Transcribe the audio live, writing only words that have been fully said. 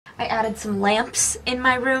I added some lamps in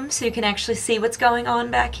my room so you can actually see what's going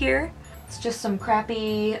on back here. It's just some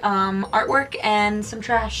crappy artwork and some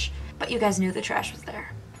trash, but you guys knew the trash was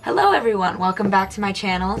there. Hello everyone, welcome back to my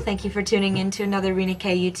channel. Thank you for tuning in to another Rena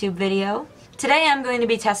K YouTube video. Today I'm going to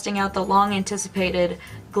be testing out the long anticipated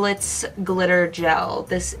Glitz glitter gel.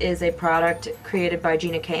 This is a product created by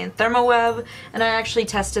Gina and ThermoWeb, and I actually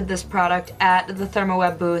tested this product at the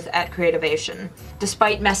ThermoWeb booth at Creativation.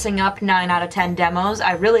 Despite messing up 9 out of 10 demos,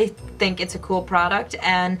 I really think it's a cool product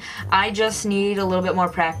and I just need a little bit more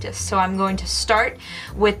practice. So I'm going to start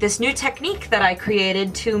with this new technique that I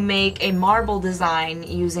created to make a marble design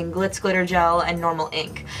using Glitz glitter gel and normal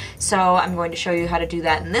ink. So I'm going to show you how to do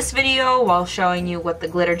that in this video while showing you what the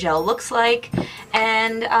glitter gel looks like,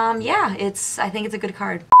 and yeah, I think it's a good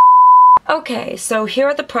card. Okay, so here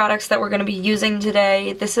are the products that we're going to be using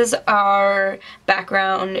today. This is our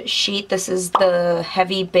background sheet. This is the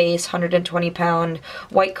heavy base 120-pound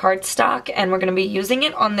white cardstock, and we're going to be using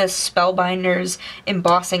it on this Spellbinders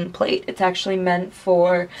embossing plate. It's actually meant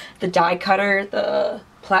for the die cutter, the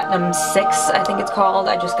Platinum 6, I think it's called.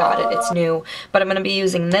 I just got it, it's new. But I'm going to be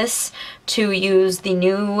using this to use the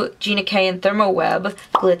new Gina and ThermoWeb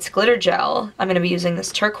Glitz Glitter Gel. I'm going to be using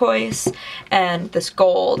this turquoise and this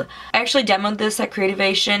gold. I actually demoed this at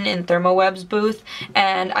Creativation in ThermoWeb's booth,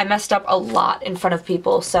 and I messed up a lot in front of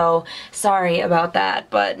people, so sorry about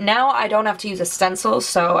that. But now I don't have to use a stencil,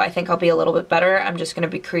 so I think I'll be a little bit better. I'm just going to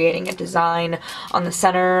be creating a design on the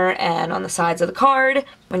center and on the sides of the card.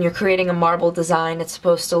 When you're creating a marble design, it's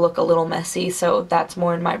supposed to look a little messy, so that's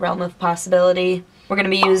more in my realm of possibility. We're going to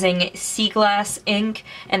be using sea glass ink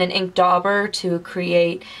and an ink dauber to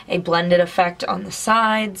create a blended effect on the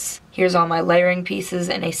sides. Here's all my layering pieces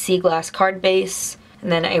and a sea glass card base, and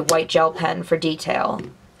then a white gel pen for detail.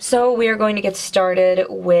 So we are going to get started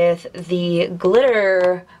with the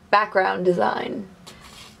glitter background design.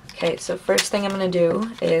 Okay, so first thing I'm going to do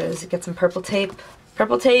is get some purple tape.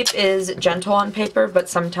 Purple tape is gentle on paper, but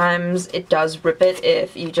sometimes it does rip it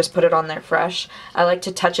if you just put it on there fresh. I like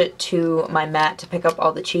to touch it to my mat to pick up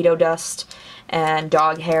all the Cheeto dust and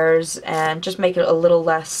dog hairs and just make it a little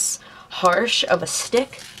less harsh of a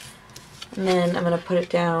stick. And then I'm going to put it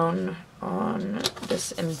down on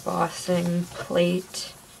this embossing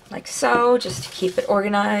plate like so, just to keep it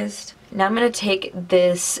organized. Now I'm going to take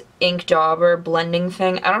this ink dauber blending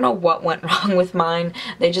thing. I don't know what went wrong with mine.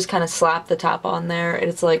 They just kind of slapped the top on there.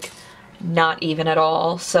 It's like not even at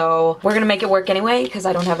all. So we're going to make it work anyway because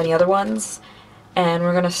I don't have any other ones. And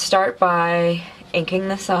we're going to start by inking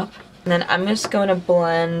this up. And then I'm just going to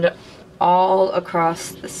blend all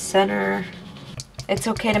across the center. It's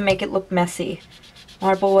okay to make it look messy.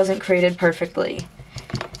 Marble wasn't created perfectly.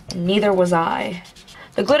 And neither was I.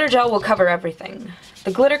 The glitter gel will cover everything.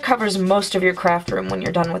 The glitter covers most of your craft room when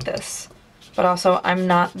you're done with this. But also, I'm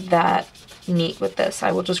not that neat with this.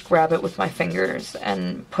 I will just grab it with my fingers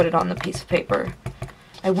and put it on the piece of paper.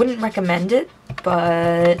 I wouldn't recommend it,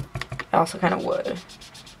 but I also kind of would.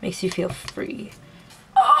 Makes you feel free.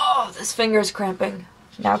 Oh, this finger is cramping.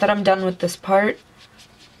 Now that I'm done with this part,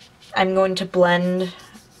 I'm going to blend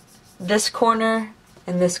this corner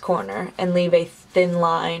and leave a thin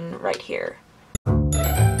line right here.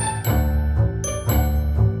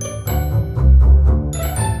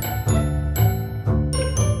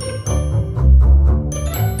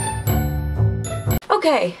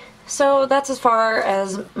 Okay, so that's as far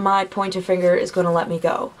as my pointer finger is going to let me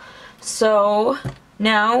go. So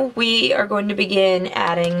now we are going to begin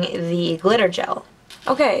adding the glitter gel.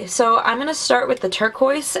 Okay, so I'm going to start with the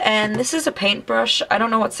turquoise, and this is a paintbrush. I don't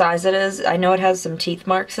know what size it is. I know it has some teeth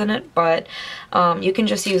marks in it, but you can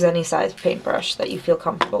just use any size paintbrush that you feel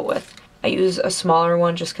comfortable with. I use a smaller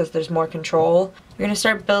one just because there's more control. You're going to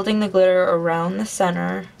start building the glitter around the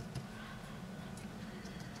center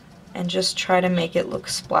and just try to make it look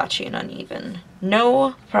splotchy and uneven.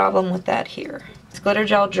 No problem with that here. This glitter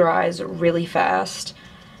gel dries really fast,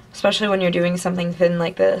 especially when you're doing something thin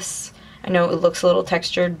like this. I know it looks a little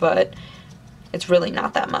textured, but it's really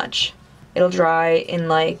not that much. It'll dry in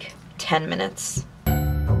like 10 minutes.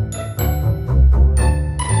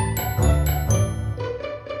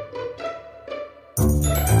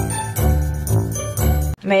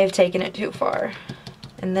 I may have taken it too far.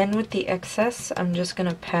 And then with the excess, I'm just going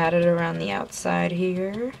to pat it around the outside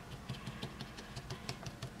here.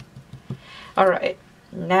 Alright,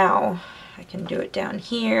 now I can do it down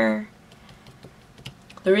here.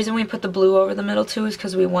 The reason we put the blue over the middle too is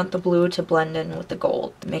because we want the blue to blend in with the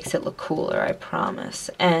gold. It makes it look cooler, I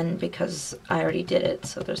promise. And because I already did it,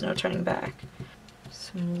 so there's no turning back.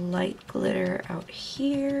 Some light glitter out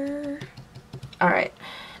here. Alright,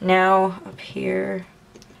 now up here,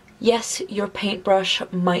 Yes, your paintbrush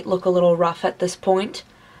might look a little rough at this point,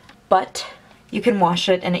 but you can wash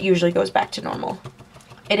it and it usually goes back to normal.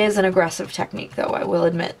 It is an aggressive technique though, I will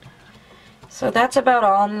admit. So that's about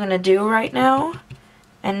all I'm gonna do right now.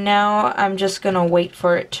 And now I'm just gonna wait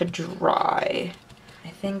for it to dry. I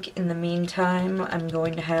think in the meantime, I'm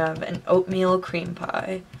going to have an oatmeal cream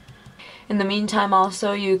pie. In the meantime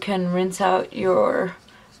also, you can rinse out your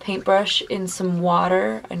paintbrush in some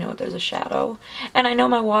water. I know there's a shadow. And I know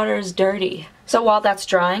my water is dirty. So while that's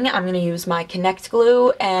drying, I'm gonna use my Connect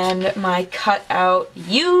glue and my cut out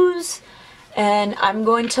U's. And I'm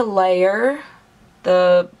going to layer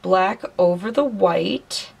the black over the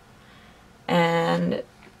white. And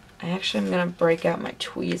I actually am going to break out my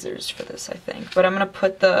tweezers for this, I think. But I'm going to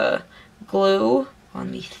put the glue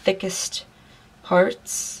on the thickest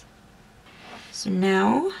parts. So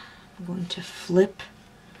now I'm going to flip.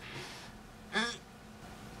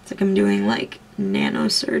 It's like I'm doing like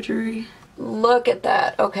nanosurgery. Look at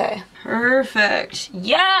that. Okay. Perfect.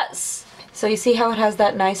 Yes! So you see how it has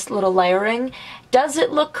that nice little layering? Does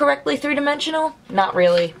it look correctly three-dimensional? Not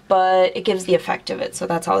really, but it gives the effect of it, so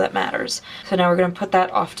that's all that matters. So now we're going to put that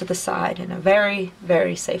off to the side in a very,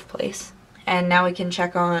 very safe place. And now we can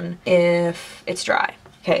check on if it's dry.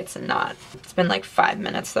 Okay, it's not. It's been like 5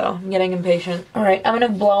 minutes though. I'm getting impatient. Alright, I'm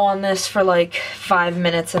going to blow on this for like 5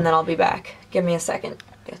 minutes and then I'll be back. Give me a second.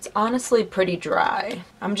 It's honestly pretty dry.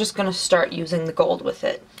 I'm just going to start using the gold with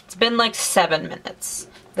it. It's been like 7 minutes.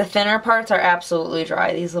 The thinner parts are absolutely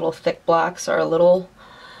dry. These little thick blocks are a little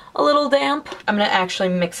damp. I'm gonna actually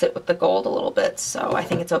mix it with the gold a little bit, so I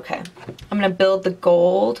think it's okay. I'm gonna build the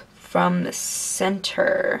gold from the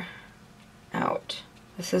center out.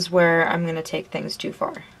 This is where I'm gonna take things too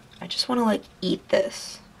far. I just wanna like eat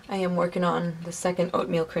this. I am working on the second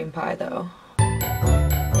oatmeal cream pie though.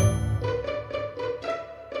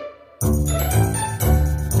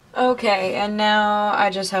 Okay, and now I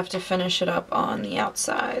just have to finish it up on the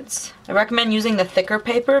outsides. I recommend using the thicker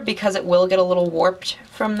paper because it will get a little warped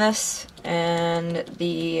from this, and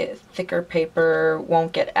the thicker paper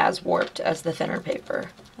won't get as warped as the thinner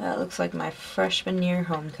paper. That looks like my freshman year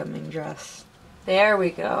homecoming dress. There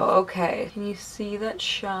we go, okay. Can you see that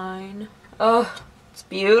shine? Oh, it's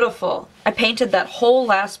beautiful. I painted that whole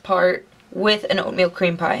last part with an oatmeal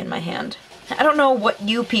cream pie in my hand. I don't know what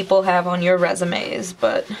you people have on your resumes,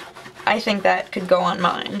 but I think that could go on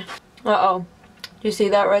mine. Uh-oh. Do you see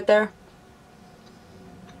that right there?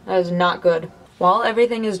 That is not good. While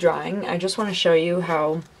everything is drying, I just want to show you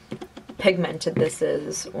how pigmented this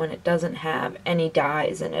is when it doesn't have any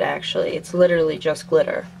dyes in it actually. It's literally just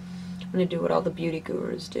glitter. I'm going to do what all the beauty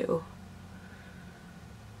gurus do.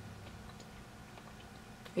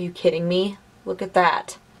 Are you kidding me? Look at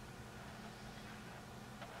that.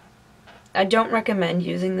 I don't recommend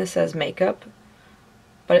using this as makeup,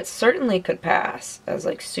 but it certainly could pass as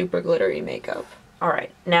like super glittery makeup.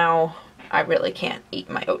 Alright, now I really can't eat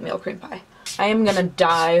my oatmeal cream pie. I am gonna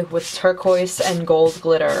die with turquoise and gold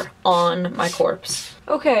glitter on my corpse.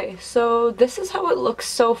 Okay, so this is how it looks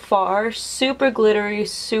so far. Super glittery,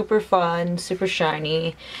 super fun, super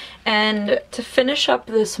shiny. And to finish up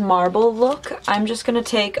this marble look, I'm just gonna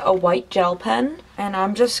take a white gel pen and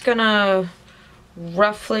I'm just gonna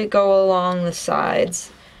roughly go along the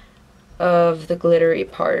sides of the glittery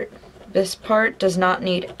part. This part does not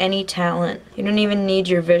need any talent. You don't even need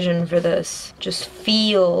your vision for this. Just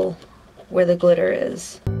feel where the glitter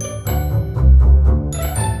is.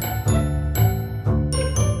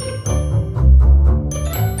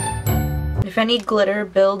 If any glitter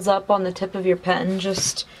builds up on the tip of your pen,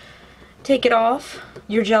 just take it off.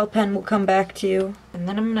 Your gel pen will come back to you. And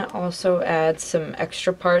then I'm gonna also add some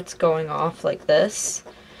extra parts going off like this.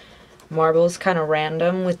 Marble's kind of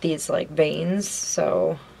random with these like veins,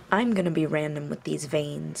 so I'm gonna be random with these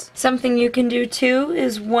veins. Something you can do too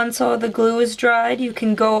is once all the glue is dried, you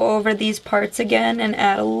can go over these parts again and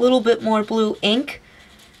add a little bit more blue ink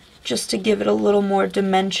just to give it a little more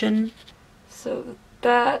dimension. So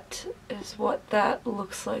that is what that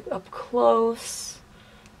looks like up close.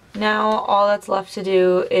 Now all that's left to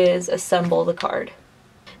do is assemble the card.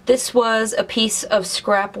 This was a piece of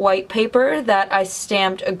scrap white paper that I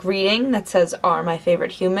stamped a greeting that says "Are my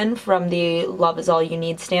favorite human" from the Love Is All You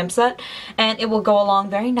Need stamp set, and it will go along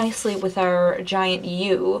very nicely with our giant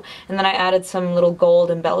U, and then I added some little gold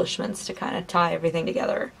embellishments to kind of tie everything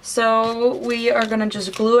together. So we are gonna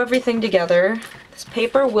just glue everything together. This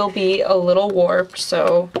paper will be a little warped,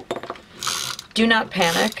 so do not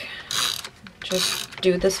panic. Just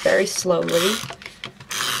do this very slowly.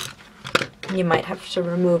 You might have to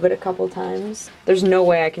remove it a couple times. There's no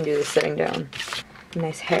way I can do this sitting down.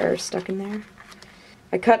 Nice hair stuck in there.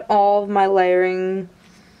 I cut all of my layering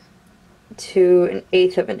to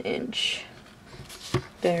 1/8 of an inch.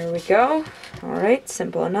 There we go. Alright,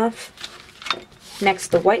 simple enough. Next,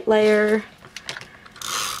 the white layer.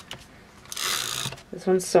 This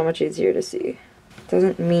one's so much easier to see.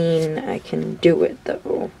 Doesn't mean I can do it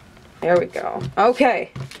though. There we go.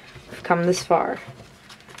 Okay, we've come this far.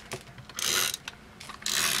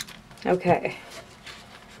 Okay.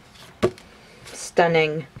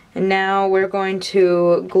 Stunning. And now we're going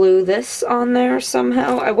to glue this on there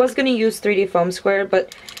somehow. I was going to use 3D foam square,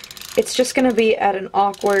 but it's just going to be at an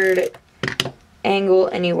awkward angle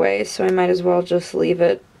anyway, so I might as well just leave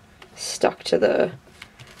it stuck to the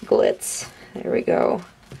glitz. There we go.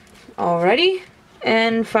 Alrighty.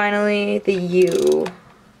 And finally, the U.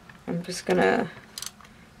 I'm just gonna...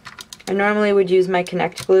 I normally would use my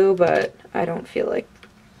Connect glue, but I don't feel like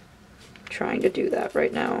trying to do that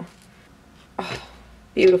right now. Oh,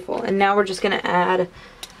 beautiful. And now we're just gonna add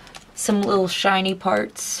some little shiny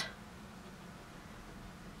parts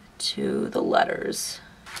to the letters.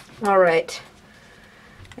 Alright.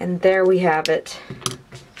 And there we have it.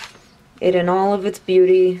 It in all of its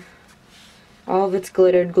beauty, all of its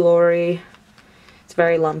glittered glory. It's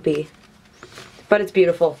very lumpy, but it's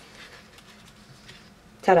beautiful.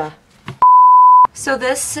 Ta-da. So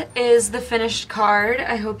this is the finished card.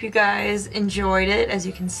 I hope you guys enjoyed it. As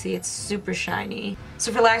you can see, it's super shiny.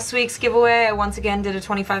 So for last week's giveaway, I once again did a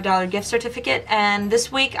 $25 gift certificate, and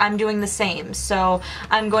this week I'm doing the same. So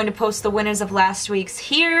I'm going to post the winners of last week's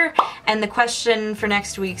here, and the question for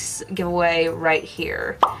next week's giveaway right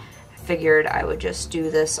here. I figured I would just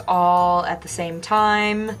do this all at the same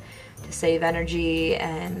time to save energy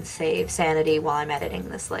and save sanity while I'm editing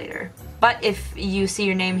this later. But if you see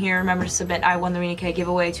your name here, remember to submit I won the Rena K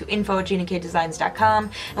giveaway to info@GinaKDesigns.com,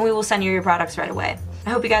 and we will send you your products right away. I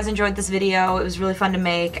hope you guys enjoyed this video. It was really fun to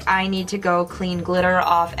make. I need to go clean glitter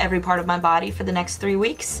off every part of my body for the next 3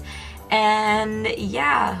 weeks. And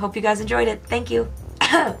yeah, hope you guys enjoyed it. Thank you.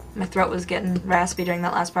 My throat was getting raspy during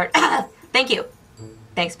that last part. Thank you.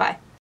 Thanks, bye.